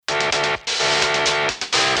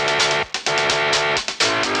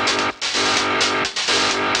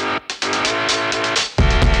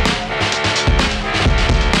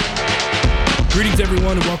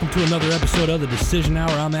everyone, and welcome to another episode of the Decision Hour.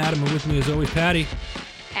 I'm Adam, and with me, as always, Patty.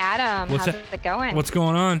 Adam, how's it going? What's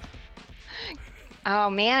going on? Oh,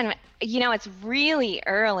 man. You know, it's really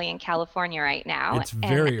early in California right now. It's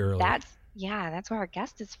very early. That's where our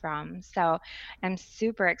guest is from. So I'm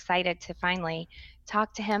super excited to finally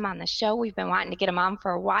talk to him on the show. We've been wanting to get him on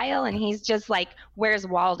for a while, and he's just like, where's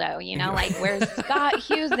Waldo? You know, like, where's Scott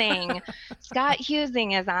Huesing? Scott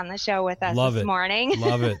Huesing is on the show with us this morning.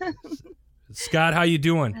 Love it. Scott, how you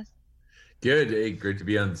doing? Good. Hey, great to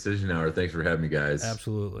be on Decision Hour. Thanks for having me, guys.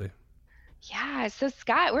 Absolutely. Yeah. So,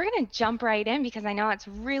 Scott, we're going to jump right in because I know it's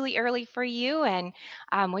really early for you, and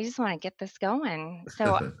we just want to get this going.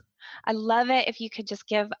 So I love it if you could just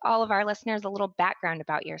give all of our listeners a little background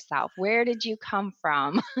about yourself. Where did you come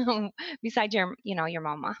from besides your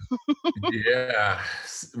mama? Yeah.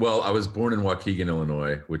 Well, I was born in Waukegan,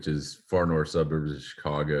 Illinois, which is far north suburbs of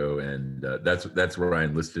Chicago. And that's where I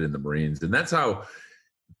enlisted in the Marines. And that's how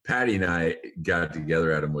Patty and I got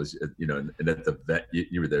together. Adam was, and at the vet,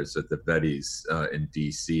 you were there. So at the Vetties in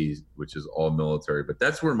DC, which is all military, but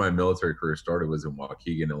that's where my military career started, was in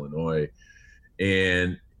Waukegan, Illinois.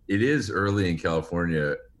 And it is early in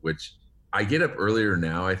California, which I get up earlier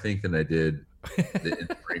now, I think, than I did in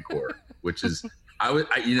the Marine Corps, which is,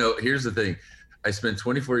 here's the thing. I spent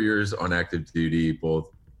 24 years on active duty,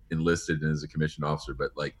 both enlisted and as a commissioned officer,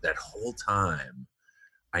 but like that whole time,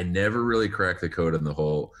 I never really cracked the code on the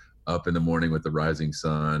whole up in the morning with the rising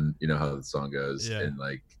sun, you know how the song goes, and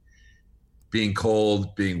like being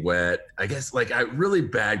cold, being wet. I guess like a really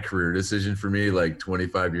bad career decision for me, like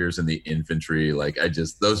 25 years in the infantry. Like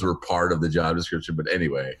those were part of the job description. But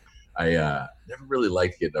anyway, I never really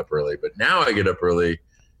liked getting up early, but now I get up early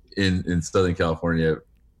in Southern California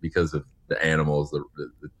because of the animals.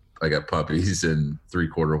 I got puppies and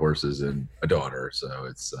 3/4 horses and a daughter. So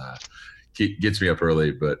it's, gets me up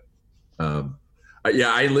early, but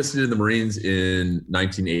I enlisted in the Marines in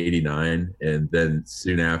 1989, and then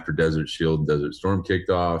soon after Desert Shield and Desert Storm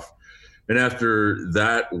kicked off. And after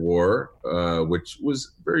that war, which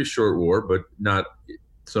was a very short war, but not,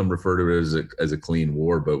 some refer to it as a clean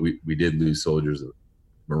war, but we did lose soldiers,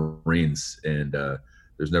 Marines, and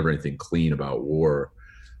there's never anything clean about war.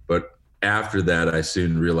 But after that, I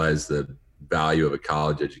soon realized the value of a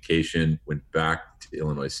college education, went back to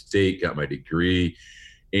Illinois State, got my degree,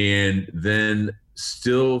 and then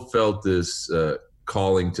still felt this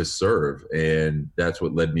calling to serve. And that's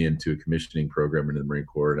what led me into a commissioning program in the Marine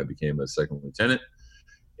Corps. And I became a second lieutenant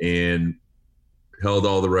and held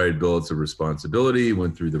all the right billets of responsibility,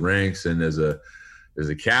 went through the ranks. And as a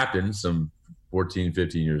captain, some 14,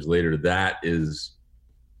 15 years later, that is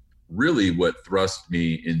really what thrust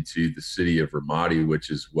me into the city of Ramadi, which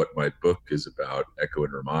is what my book is about, Echo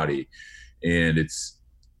in Ramadi. And it's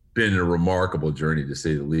been a remarkable journey, to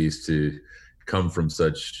say the least, to come from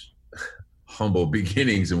such humble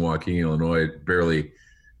beginnings in Waukegan, Illinois, barely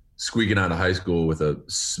squeaking out of high school with a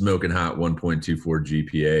smoking hot 1.24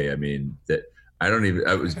 GPA. I mean,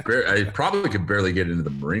 I probably could barely get into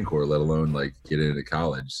the Marine Corps, let alone like get into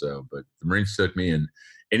college. So, but the Marines took me, and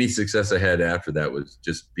any success I had after that was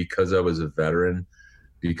just because I was a veteran,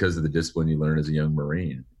 because of the discipline you learn as a young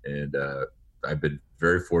Marine. And I've been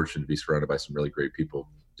very fortunate to be surrounded by some really great people,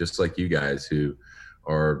 just like you guys, who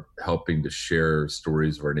are helping to share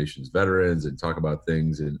stories of our nation's veterans and talk about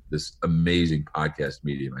things in this amazing podcast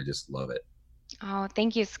medium. I just love it. Oh,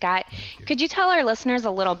 thank you, Scott. Could you tell our listeners a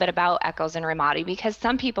little bit about Echoes in Ramadi? Because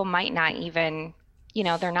some people might not even,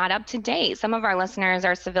 they're not up to date. Some of our listeners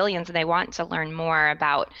are civilians and they want to learn more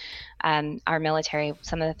about our military,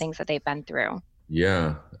 some of the things that they've been through.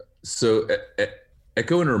 Yeah. So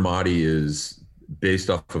Echo in Ramadi is based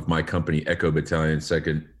off of my company, Echo Battalion,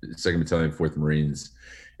 2nd Battalion, 4th Marines,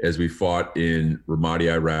 as we fought in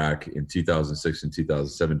Ramadi, Iraq in 2006 and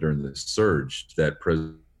 2007 during the surge that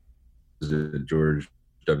President George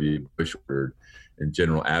W. Bush ordered and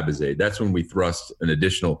General Abizaid. That's when we thrust an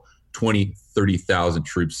additional 30,000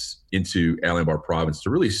 troops into Al-Anbar province to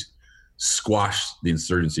really squash the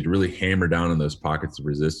insurgency, to really hammer down on those pockets of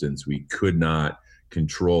resistance we could not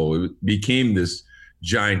control. It became this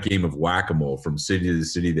giant game of whack-a-mole. From city to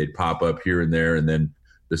city, they'd pop up here and there, and then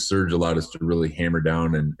the surge allowed us to really hammer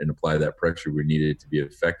down and apply that pressure we needed to be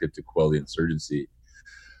effective to quell the insurgency.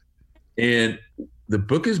 And the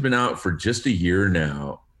book has been out for just a year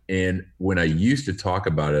now, and when I used to talk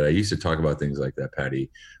about it, I used to talk about things like that, Patty,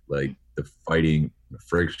 like the fighting, the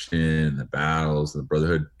friction, the battles, the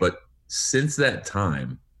brotherhood. But since that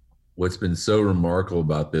time, what's been so remarkable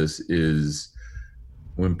about this is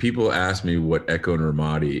when people ask me what Echo in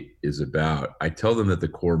Ramadi is about, I tell them that the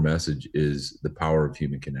core message is the power of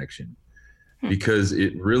human connection, because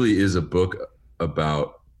it really is a book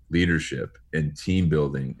about leadership and team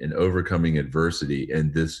building and overcoming adversity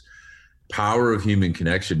and this power of human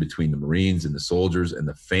connection between the Marines and the soldiers and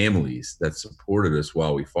the families that supported us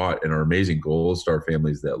while we fought, and our amazing Gold Star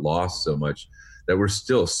families that lost so much that we're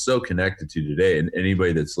still so connected to today. And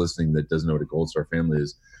anybody that's listening that doesn't know what a Gold Star family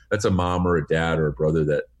is, that's a mom or a dad or a brother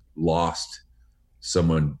that lost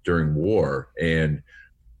someone during war, and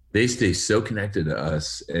they stay so connected to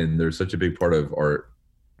us, and they're such a big part of our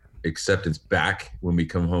acceptance back when we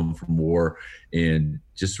come home from war, and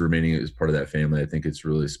just remaining as part of that family. I think it's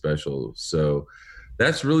really special. So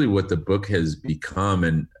that's really what the book has become.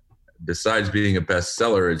 And besides being a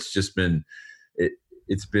bestseller, it's just been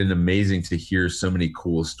it's been amazing to hear so many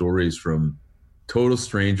cool stories from total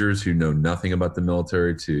strangers who know nothing about the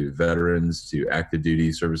military to veterans to active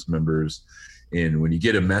duty service members. And when you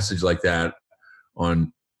get a message like that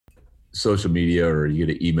on social media, or you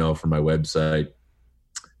get an email from my website,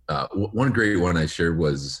 one great one I shared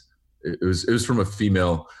was it was from a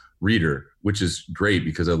female reader, which is great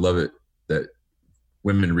because I love it that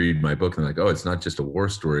women read my book and they're like, oh, it's not just a war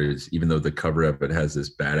story. It's, even though the cover of it has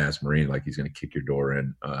this badass Marine, like he's going to kick your door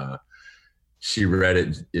in. She read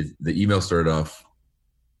it. The email started off,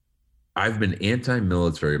 I've been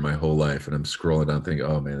anti-military my whole life. And I'm scrolling down thinking,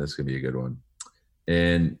 oh man, this is going to be a good one.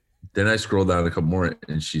 And then I scrolled down a couple more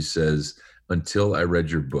and she says, until I read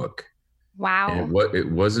your book. Wow. And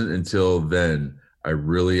it wasn't until then I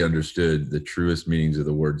really understood the truest meanings of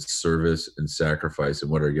the words service and sacrifice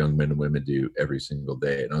and what our young men and women do every single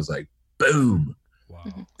day. And I was like, boom. Wow.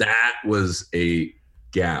 That was a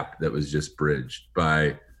gap that was just bridged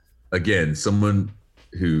by, again, someone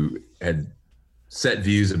who had set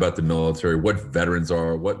views about the military, what veterans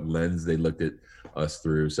are, what lens they looked at us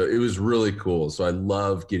through. So it was really cool. So I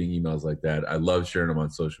love getting emails like that. I love sharing them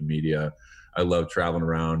on social media. I love traveling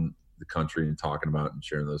around the country and talking about and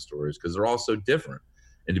sharing those stories because they're all so different.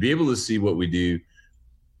 And to be able to see what we do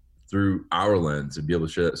through our lens and be able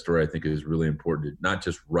to share that story, I think is really important to not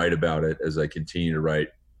just write about it as I continue to write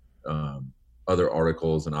other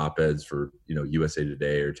articles and op-eds for, USA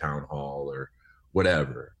Today or Town Hall or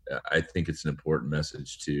whatever. I think it's an important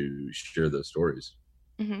message to share those stories.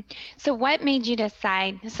 Mm-hmm. So what made you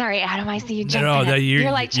decide, sorry, Adam, I see you jumping No, in.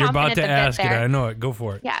 you're like you're chomping about at to the bit ask it. there. I know it. Go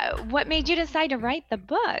for it. Yeah. What made you decide to write the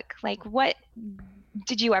book? Like, what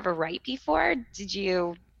did you ever write before? Did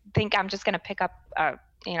you think I'm just going to pick up, I'm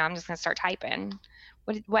just going to start typing?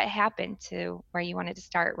 What happened to where you wanted to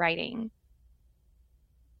start writing?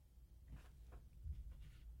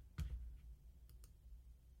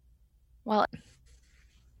 Well,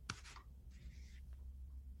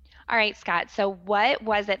 all right, Scott. So what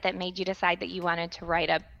was it that made you decide that you wanted to write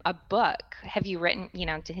a book? Have you written,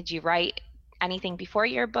 did you write anything before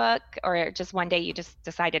your book, or just one day you just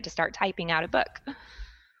decided to start typing out a book?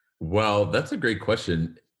 Well, that's a great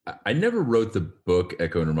question. I never wrote the book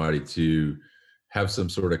Echo and Ramadi to have some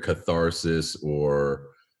sort of catharsis or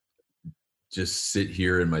just sit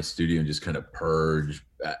here in my studio and just kind of purge.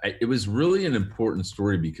 It was really an important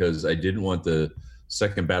story because I didn't want the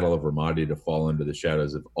Second Battle of Ramadi to fall under the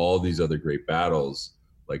shadows of all these other great battles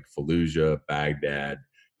like Fallujah, Baghdad,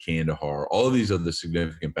 Kandahar, all of these other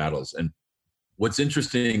significant battles. And what's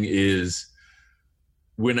interesting is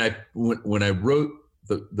when I wrote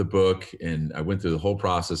the book and I went through the whole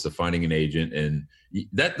process of finding an agent, and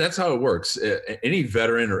that's how it works. Any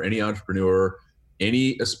veteran or any entrepreneur,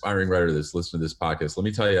 any aspiring writer that's listening to this podcast, let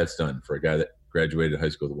me tell you how it's done for a guy that graduated high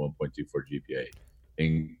school with a 1.24 GPA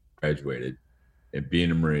and graduated and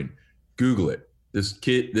being a Marine. Google it. This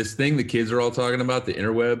thing the kids are all talking about, the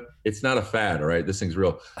interweb, it's not a fad, all right? This thing's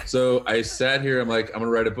real. So I sat here, I'm like, I'm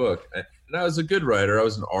gonna write a book. And I was a good writer. I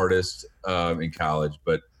was an artist in college,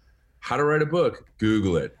 but how to write a book?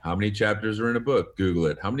 Google it. How many chapters are in a book? Google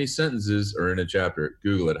it. How many sentences are in a chapter?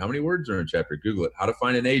 Google it. How many words are in a chapter? Google it. How to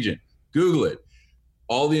find an agent? Google it.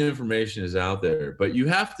 All the information is out there, but you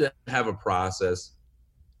have to have a process.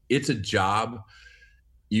 It's a job.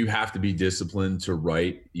 You have to be disciplined to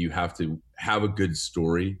write. You have to have a good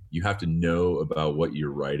story. You have to know about what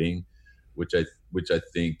you're writing, which I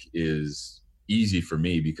think is easy for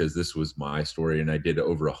me because this was my story, and I did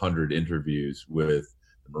over 100 interviews with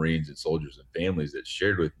the Marines and soldiers and families that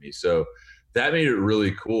shared with me. So that made it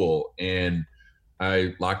really cool. And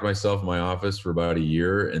I locked myself in my office for about a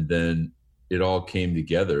year, and then it all came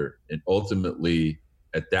together. And ultimately,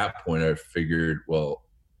 at that point, I figured, well,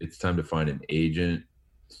 it's time to find an agent.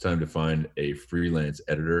 It's time to find a freelance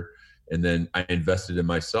editor. And then I invested in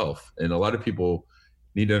myself. And a lot of people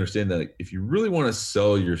need to understand that if you really want to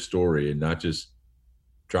sell your story and not just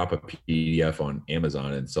drop a PDF on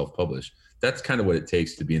Amazon and self-publish, that's kind of what it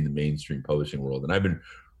takes to be in the mainstream publishing world. And I've been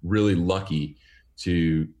really lucky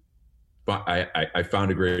to, I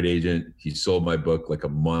found a great agent. He sold my book like a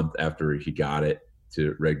month after he got it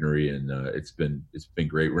to Regnery, and it's been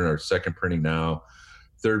great. We're in our second printing now.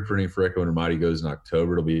 Third printing for Echo and Ramadi goes in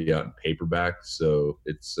October. It'll be out in paperback, so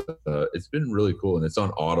it's been really cool, and it's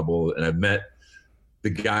on Audible. And I've met the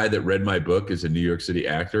guy that read my book is a New York City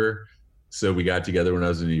actor, so we got together when I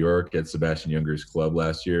was in New York at Sebastian Junger's club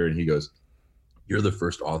last year, and he goes, "You're the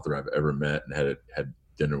first author I've ever met and had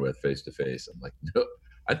dinner with face to face." I'm like, no.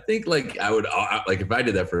 I think like I would like if I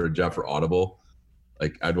did that for a job for Audible,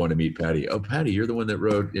 like I'd want to meet Patty. Oh, Patty, you're the one that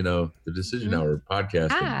wrote, the Decision Hour podcast.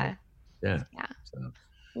 Ah. Yeah. So,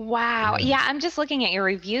 wow. Yeah, I'm just looking at your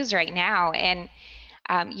reviews right now, and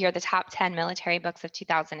you're the top 10 military books of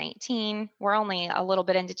 2018. We're only a little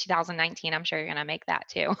bit into 2019. I'm sure you're going to make that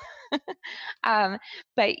too.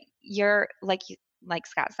 But you're like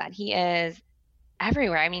Scott said, he is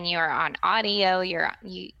everywhere. I mean, you're on audio,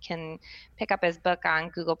 you can pick up his book on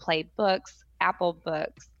Google Play Books, Apple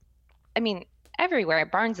Books. I mean, everywhere.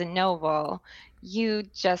 Barnes and Noble.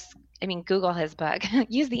 Google his book.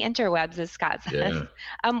 Use the interwebs, as Scott says.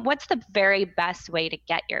 Yeah. What's the very best way to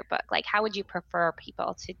get your book? Like, how would you prefer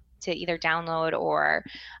people to either download or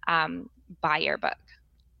buy your book?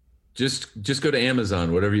 Just go to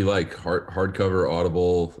Amazon, whatever you like. Hardcover,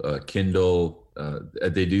 Audible, Kindle.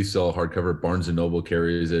 They do sell hardcover. Barnes and Noble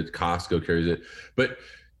carries it. Costco carries it. But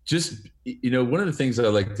just, one of the things that I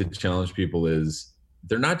like to challenge people is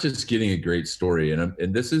they're not just getting a great story.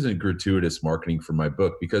 And this isn't gratuitous marketing for my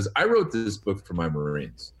book, because I wrote this book for my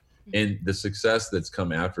Marines, and the success that's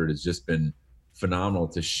come after it has just been phenomenal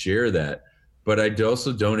to share that. But I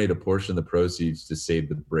also donate a portion of the proceeds to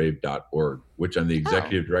SaveTheBrave.org, which I'm the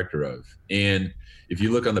executive director of. And if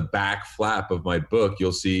you look on the back flap of my book,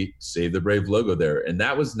 you'll see Save the Brave logo there. And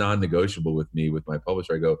that was non-negotiable with me, with my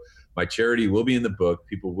publisher. I go, my charity will be in the book.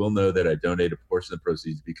 People will know that I donate a portion of the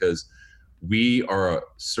proceeds, because we are a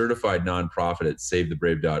certified nonprofit at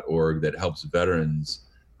SaveTheBrave.org that helps veterans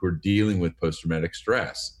who are dealing with post-traumatic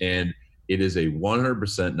stress. And it is a 100%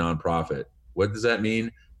 nonprofit. What does that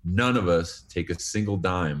mean? None of us take a single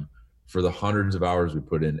dime for the hundreds of hours we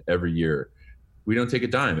put in every year. We don't take a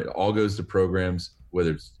dime. It all goes to programs, whether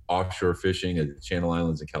it's offshore fishing at the Channel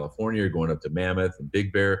Islands in California, or going up to Mammoth and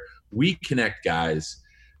Big Bear. We connect guys,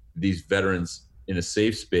 these veterans, in a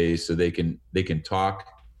safe space so they can talk,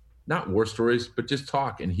 not war stories, but just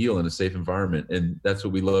talk and heal in a safe environment. And that's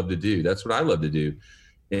what we love to do. That's what I love to do.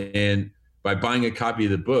 And by buying a copy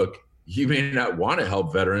of the book, you may not want to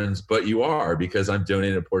help veterans, but you are, because I'm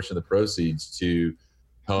donating a portion of the proceeds to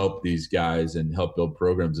help these guys and help build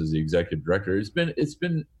programs as the executive director. It's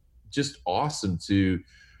been just awesome to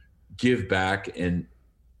give back. And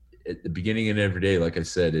at the beginning and every day, like I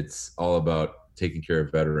said, it's all about taking care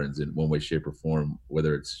of veterans in one way, shape, or form,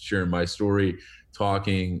 whether it's sharing my story,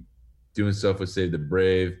 talking, doing stuff with Save the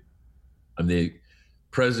Brave. I'm the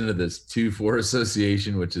president of this 2-4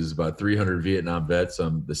 association, which is about 300 Vietnam vets.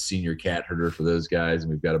 I'm the senior cat herder for those guys,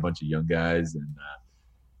 and we've got a bunch of young guys, and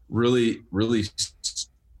really, really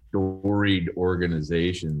storied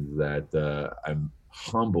organizations that I'm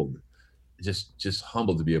humbled, just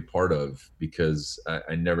humbled to be a part of, because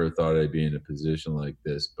I never thought I'd be in a position like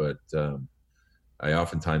this. But I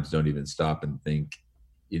oftentimes don't even stop and think,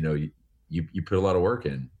 you put a lot of work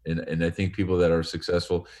in. And I think people that are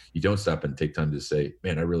successful, you don't stop and take time to say,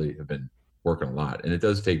 man, I really have been working a lot. And it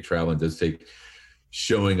does take travel, and does take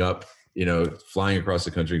showing up, flying across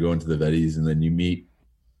the country, going to the vetties, and then you meet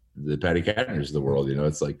the Patty Catners of the world.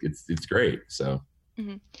 It's like, it's great. So.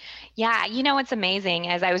 Mm-hmm. Yeah, what's amazing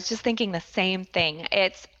is I was just thinking the same thing.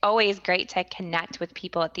 It's always great to connect with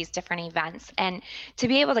people at these different events, and to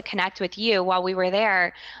be able to connect with you while we were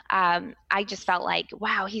there. I just felt like,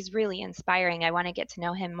 wow, he's really inspiring. I want to get to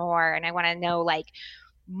know him more, and I want to know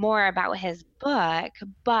more about his book.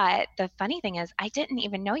 But the funny thing is, I didn't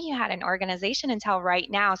even know you had an organization until right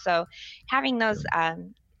now. So having those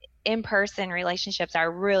in-person relationships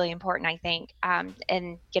are really important, I think,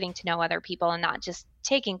 and getting to know other people and not just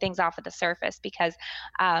taking things off of the surface, because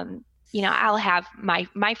I'll have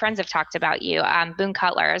my friends have talked about you. Boone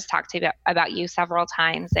Cutler has talked about you several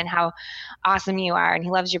times, and how awesome you are, and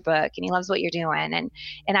he loves your book, and he loves what you're doing.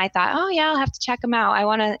 And I thought, oh yeah, I'll have to check him out. I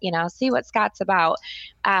want to, see what Scott's about.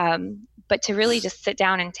 But to really just sit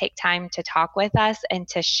down and take time to talk with us and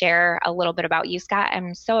to share a little bit about you, Scott,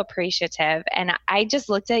 I'm so appreciative. And I just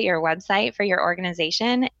looked at your website for your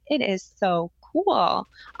organization. It is so cool.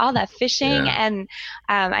 All that fishing, and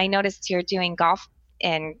I noticed you're doing golf,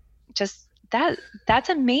 and just that's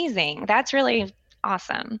amazing. That's really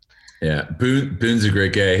awesome. Yeah, Boone's a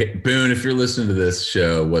great guy. Hey, Boone, if you're listening to this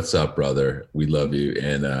show, what's up, brother? We love you,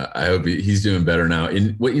 and I hope he's doing better now.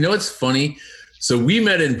 And what's funny? So we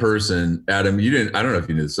met in person, Adam. You didn't. I don't know if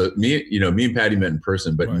you knew this. So me and Patty met in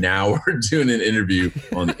person, but now we're doing an interview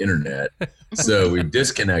on the internet. So we've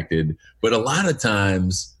disconnected. But a lot of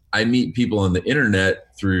times, I meet people on the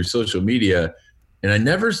internet through social media. And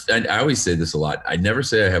I always say this a lot. I never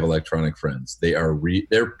say I have electronic friends.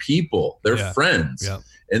 They're people. They're friends. Yeah.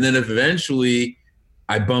 And then eventually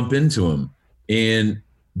I bump into them. And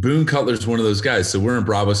Boone Cutler's one of those guys. So we're in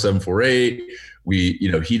Bravo 748.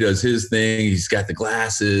 He does his thing. He's got the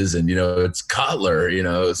glasses and, it's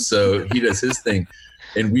Cutler, so he does his thing.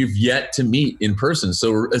 And we've yet to meet in person.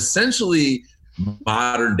 So we're essentially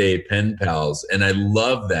modern day pen pals. And I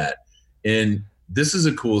love that. And this is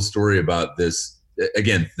a cool story about this.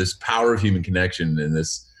 Again, this power of human connection and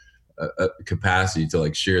this capacity to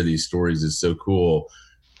like share these stories is so cool.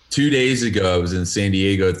 2 days ago, I was in San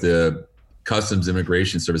Diego at the Customs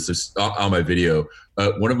Immigration Service. On my video,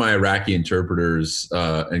 one of my Iraqi interpreters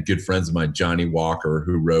and good friends of mine, Johnny Walker,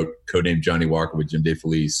 who wrote Codename Johnny Walker with Jim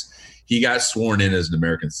DeFelice, he got sworn in as an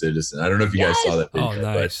American citizen. I don't know if you guys saw that video. Oh,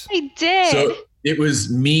 nice. I did. So it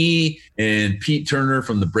was me and Pete Turner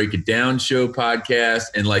from the Break It Down Show podcast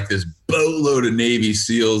and like this boatload of Navy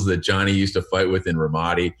SEALs that Johnny used to fight with in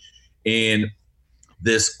Ramadi. And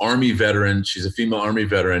this Army veteran, she's a female Army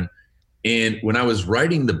veteran. And when I was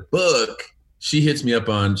writing the book, she hits me up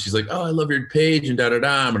she's like, oh, I love your page and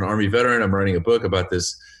da-da-da. I'm an Army veteran. I'm writing a book about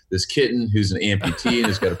this kitten who's an amputee and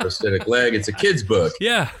has got a prosthetic leg. It's a kid's book.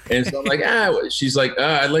 Yeah. And so I'm like, she's like,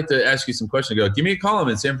 I'd like to ask you some questions. I go, give me a call. I'm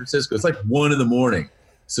in San Francisco. It's like 1 a.m.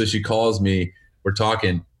 So she calls me. We're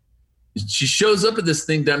talking. She shows up at this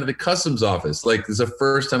thing down at the customs office. Like, this is the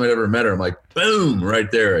first time I'd ever met her. I'm like, boom,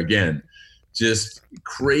 right there again. Just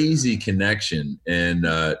crazy connection. And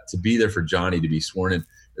to be there for Johnny, to be sworn in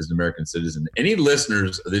as an American citizen. Any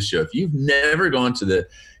listeners of this show, if you've never gone to the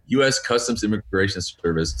U.S. Customs Immigration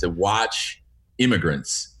Service to watch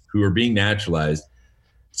immigrants who are being naturalized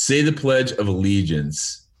say the Pledge of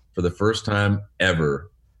Allegiance for the first time ever,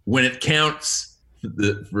 when it counts,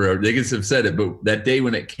 they can have said it, but that day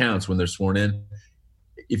when it counts, when they're sworn in,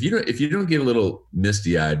 if you don't get a little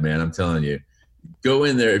misty-eyed, man, I'm telling you, go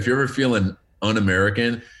in there. If you're ever feeling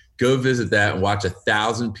un-American, go visit that and watch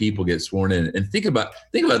 1,000 people get sworn in. And think about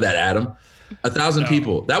that, Adam. 1,000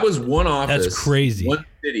 people. That was one office. That's crazy. One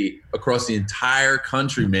city across the entire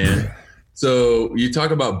country, man. So you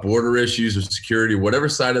talk about border issues or security, whatever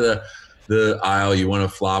side of the aisle you want to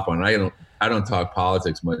flop on. I don't talk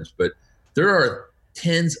politics much, but there are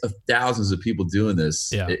tens of thousands of people doing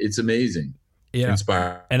this. Yeah. It's amazing. Yeah.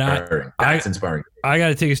 Inspiring. And That's inspiring. I got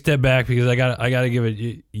to take a step back because I got to give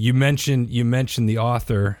it. You mentioned the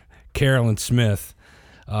author Carolyn Smith.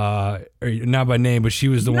 Or not by name, but she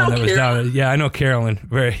was the one that was down. Yeah, I know Carolyn.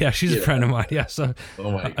 She's a friend of mine. Yeah, so.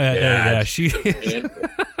 Oh my God. Yeah, she.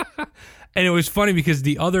 And it was funny because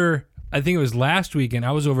I think it was last weekend,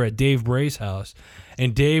 I was over at Dave Bray's house,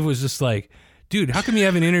 and Dave was just like, dude, how come you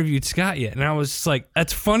haven't interviewed Scott yet? And I was just like,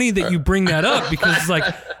 that's funny that you bring that up because it's like,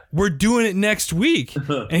 we're doing it next week.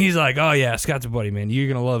 And he's like, oh yeah, Scott's a buddy, man. You're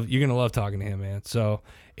gonna love talking to him, man. So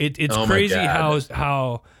it's crazy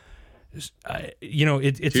how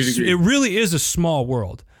it really is a small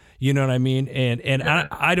world. You know what I mean? And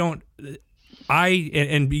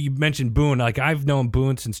you mentioned Boone. Like, I've known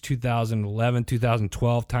Boone since 2011,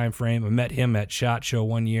 2012 timeframe. I met him at SHOT Show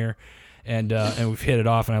one year, and we've hit it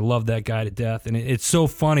off. And I love that guy to death. And it's so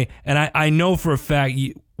funny. And I know for a fact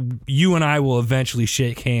you and I will eventually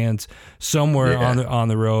shake hands somewhere on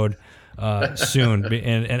the road soon.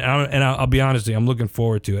 And I'll be honest with you, I'm looking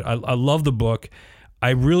forward to it. I love the book. I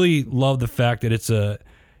really love the fact that it's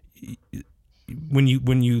when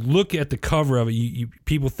you look at the cover of it,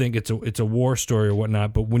 people think it's a war story or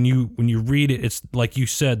whatnot, but when you read it, it's like you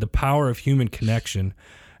said, the power of human connection,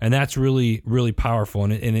 and that's really, really powerful.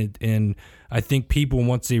 And I think people,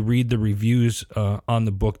 once they read the reviews on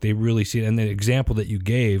the book, they really see it. And the example that you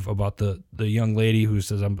gave about the young lady who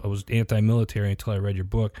says I was anti-military until I read your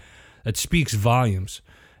book, that speaks volumes.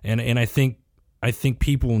 And I think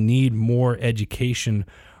people need more education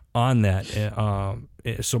on that.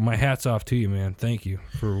 So my hat's off to you, man. Thank you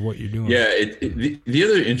for what you're doing. Yeah. The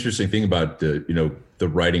other interesting thing about the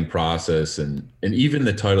writing process and even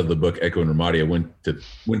the title of the book, Echo and Ramadi, I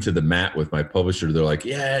went to the mat with my publisher. They're like,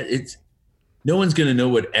 yeah, no one's going to know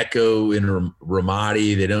what Echo in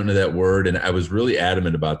Ramadi. They don't know that word. And I was really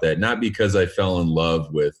adamant about that. Not because I fell in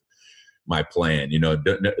love with my plan.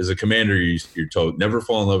 As a commander, you're told never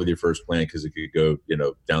fall in love with your first plan because it could go,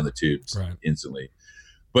 down the tubes instantly.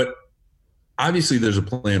 But obviously there's a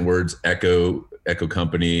play on words, echo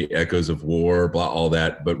company, echoes of war, blah, all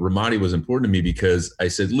that. But Ramadi was important to me because I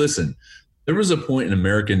said, listen, there was a point in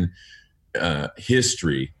American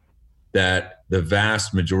history that the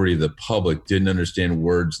vast majority of the public didn't understand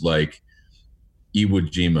words like Iwo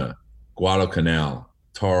Jima, Guadalcanal,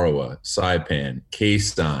 Tarawa, Saipan,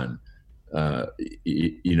 Quezon.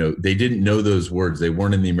 They didn't know those words. They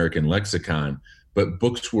weren't in the American lexicon, but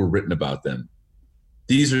books were written about them.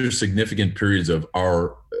 These are significant periods of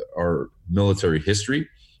our military history,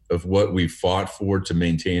 of what we fought for to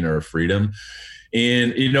maintain our freedom.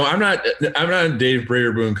 And I'm not Dave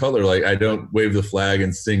Brayer Boone Cutler. Like, I don't wave the flag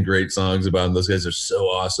and sing great songs about them. Those guys are so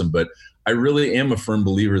awesome. But I really am a firm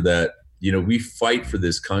believer that we fight for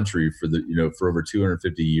this country for over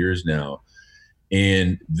 250 years now,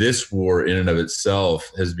 and this war in and of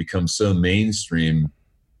itself has become so mainstream.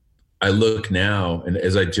 I look now, and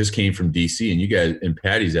as I just came from DC, and you guys and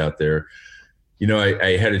Patty's out there,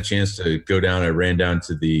 I had a chance to go down. I ran down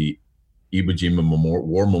to the Iwo Jima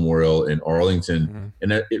War Memorial in Arlington,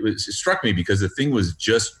 and it struck me because the thing was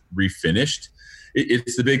just refinished.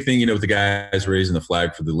 It's the big thing, with the guys raising the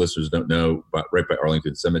flag, for the listeners who don't know, right by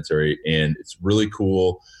Arlington Cemetery, and it's really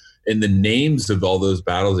cool. And the names of all those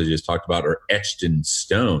battles I just talked about are etched in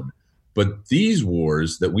stone. But these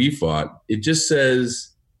wars that we fought, it just says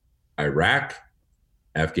Iraq,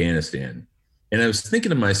 Afghanistan. And I was thinking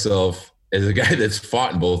to myself, as a guy that's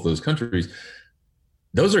fought in both those countries,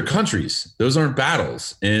 those are countries. Those aren't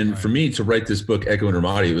battles. And for me to write this book, Echo and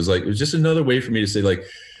Ramadi, it was just another way for me to say, like,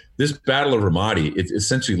 this Battle of Ramadi, it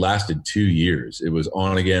essentially lasted 2 years. It was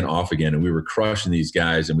on again, off again. And we were crushing these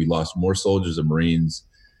guys, and we lost more soldiers and Marines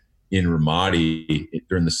in Ramadi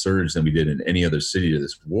during the surge than we did in any other city of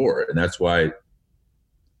this war. And that's why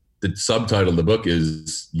the subtitle of the book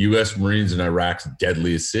is U.S. Marines in Iraq's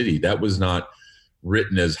Deadliest City. That was not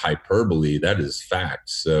written as hyperbole. That is fact.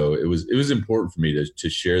 So it was important for me to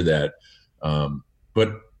share that.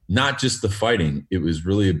 But not just the fighting. It was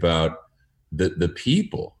really about the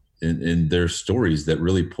people and their stories that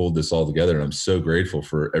really pulled this all together. And I'm so grateful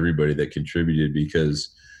for everybody that contributed, because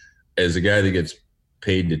as a guy that gets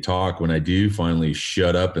paid to talk, when I do finally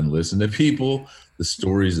shut up and listen to people, the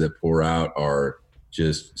stories that pour out are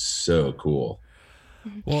just so cool.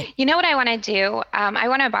 Well, you know what I want to do? I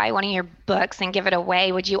want to buy one of your books and give it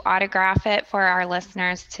away. Would you autograph it for our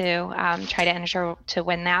listeners to try to enter to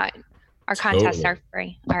win that? Our contests are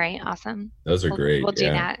free. All right, awesome. Those are great. We'll do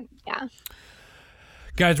that. Yeah.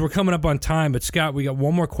 Guys, we're coming up on time, but Scott, we got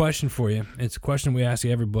one more question for you. It's a question we ask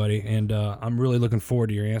everybody, and I'm really looking forward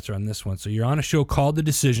to your answer on this one. So you're on a show called The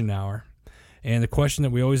Decision Hour, and the question that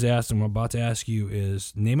we always ask, and we're about to ask you,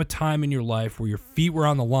 is name a time in your life where your feet were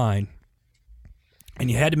on the line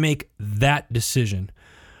and you had to make that decision.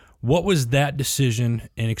 What was that decision,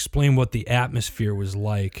 and explain what the atmosphere was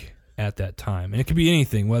like at that time? And it could be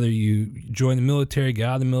anything, whether you joined the military, got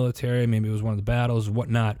out of the military, maybe it was one of the battles,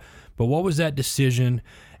 whatnot. But what was that decision,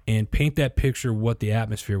 and paint that picture what the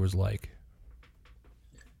atmosphere was like?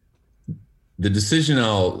 The decision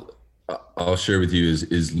I'll share with you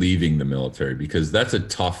is leaving the military, because that's a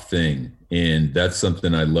tough thing. And that's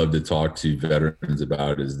something I love to talk to veterans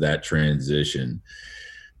about, is that transition.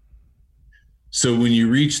 So when you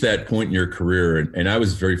reach that point in your career, and I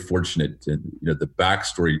was very fortunate to, the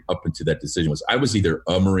backstory up into that decision was I was either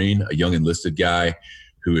a Marine, a young enlisted guy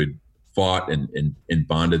who had fought and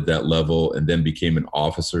bonded that level, and then became an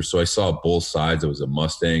officer. So I saw both sides. I was a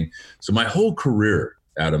Mustang. So my whole career,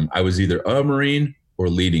 Adam, I was either a Marine or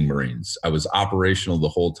leading Marines. I was operational the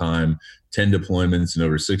whole time, 10 deployments in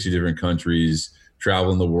over 60 different countries,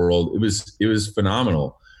 traveling the world. It was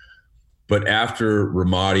phenomenal. But after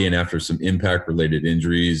Ramadi and after some impact-related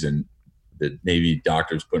injuries, and the Navy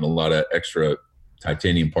doctors putting a lot of extra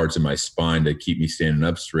titanium parts in my spine to keep me standing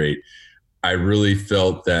up straight, I really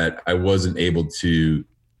felt that I wasn't able to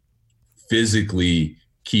physically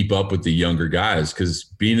keep up with the younger guys, because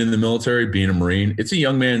being in the military, being a Marine, it's a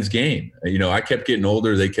young man's game. I kept getting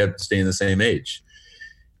older. They kept staying the same age.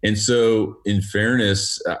 And so in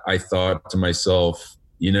fairness, I thought to myself,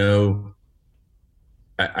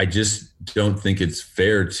 I just don't think it's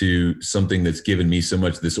fair to something that's given me so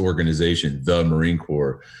much, this organization, the Marine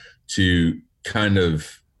Corps, to kind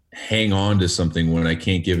of hang on to something when I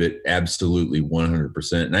can't give it absolutely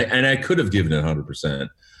 100%. And I could have given it 100%,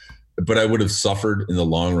 but I would have suffered in the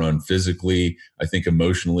long run, physically, I think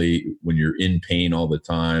emotionally, when you're in pain all the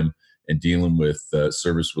time and dealing with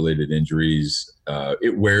service-related injuries,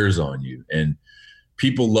 it wears on you. And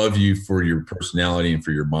people love you for your personality and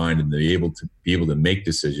for your mind, and they're able to make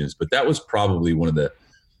decisions. But that was probably one of the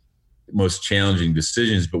most challenging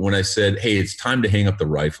decisions. But when I said, hey, it's time to hang up the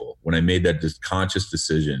rifle, when I made that conscious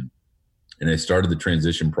decision and I started the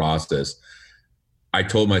transition process, I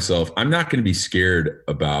told myself, I'm not going to be scared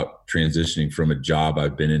about transitioning from a job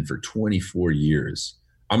I've been in for 24 years.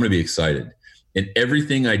 I'm going to be excited. And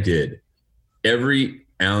everything I did, every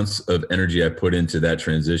ounce of energy I put into that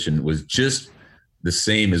transition was just the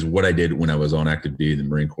same as what I did when I was on active duty in the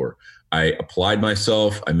Marine Corps. I applied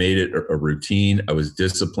myself. I made it a routine. I was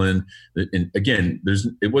disciplined. And again,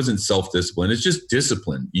 it wasn't self-discipline. It's just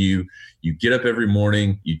discipline. You get up every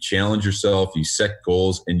morning, you challenge yourself, you set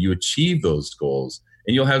goals, and you achieve those goals.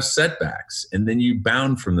 And you'll have setbacks, and then you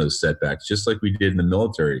bound from those setbacks, just like we did in the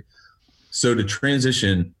military. So to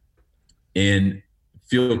transition and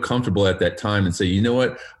feel comfortable at that time and say, you know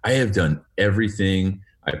what, I have done everything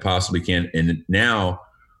I possibly can. And now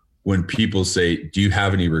when people say, do you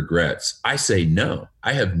have any regrets? I say, no,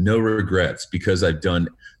 I have no regrets, because I've done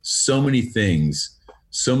so many things,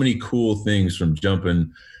 so many cool things, from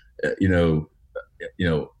jumping,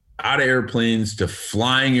 out of airplanes to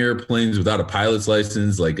flying airplanes without a pilot's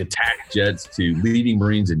license, like attack jets, to leading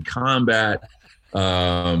Marines in combat.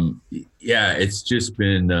 It's just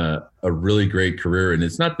been a really great career. And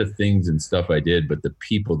it's not the things and stuff I did, but the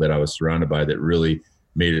people that I was surrounded by that really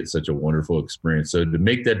made it such a wonderful experience. So to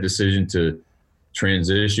make that decision to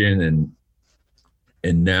transition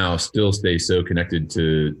and now still stay so connected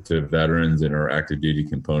to veterans and our active duty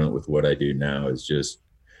component with what I do now is just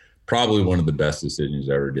probably one of the best decisions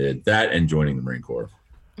I ever did. That and joining the Marine Corps.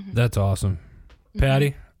 That's awesome.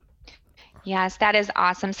 Patty? Yes, that is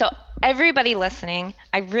awesome. So everybody listening,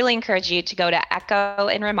 I really encourage you to go to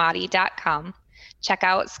echoinramadi.com. Check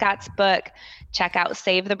out Scott's book. Check out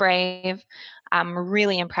Save the Brave. I'm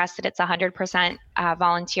really impressed that it's 100%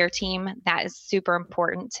 volunteer team. That is super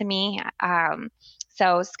important to me.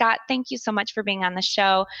 So Scott, thank you so much for being on the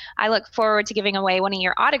show. I look forward to giving away one of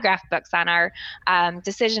your autographed books on our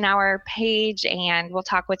Decision Hour page, and we'll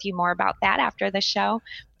talk with you more about that after the show.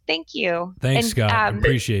 Thank you. Thanks, Scott.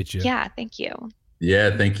 Appreciate you. Yeah, thank you.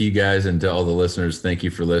 Yeah, thank you guys, and to all the listeners, thank you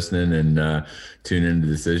for listening and tuning into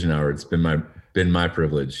Decision Hour. It's been my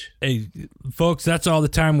privilege. Hey, folks, that's all the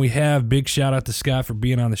time we have. Big shout out to Scott for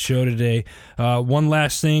being on the show today. One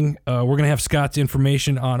last thing, we're going to have Scott's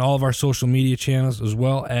information on all of our social media channels, as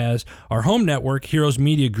well as our home network, Heroes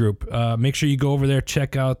Media Group. Make sure you go over there,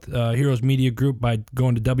 check out Heroes Media Group by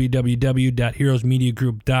going to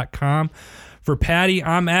www.heroesmediagroup.com. For Patty,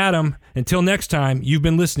 I'm Adam. Until next time, you've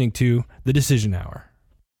been listening to The Decision Hour.